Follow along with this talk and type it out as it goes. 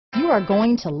are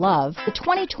going to love the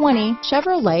 2020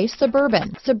 Chevrolet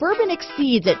Suburban. Suburban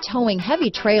exceeds at towing heavy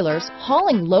trailers,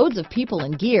 hauling loads of people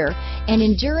and gear, and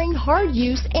enduring hard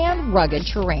use and rugged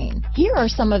terrain. Here are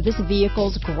some of this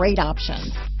vehicle's great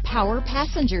options: power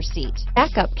passenger seat,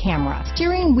 backup camera,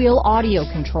 steering wheel audio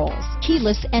controls,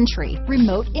 keyless entry,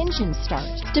 remote engine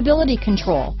start, stability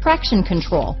control, traction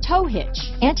control, tow hitch,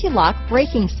 anti-lock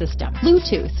braking system,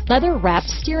 Bluetooth, leather-wrapped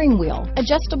steering wheel,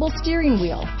 adjustable steering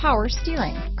wheel, power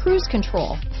steering, cruise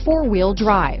control, four-wheel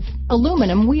drive,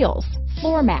 aluminum wheels,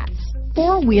 floor mats,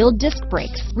 four-wheel disc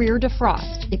brakes, rear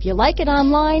defrost. If you like it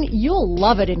online, you'll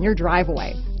love it in your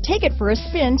driveway. Take it for a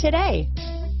spin today.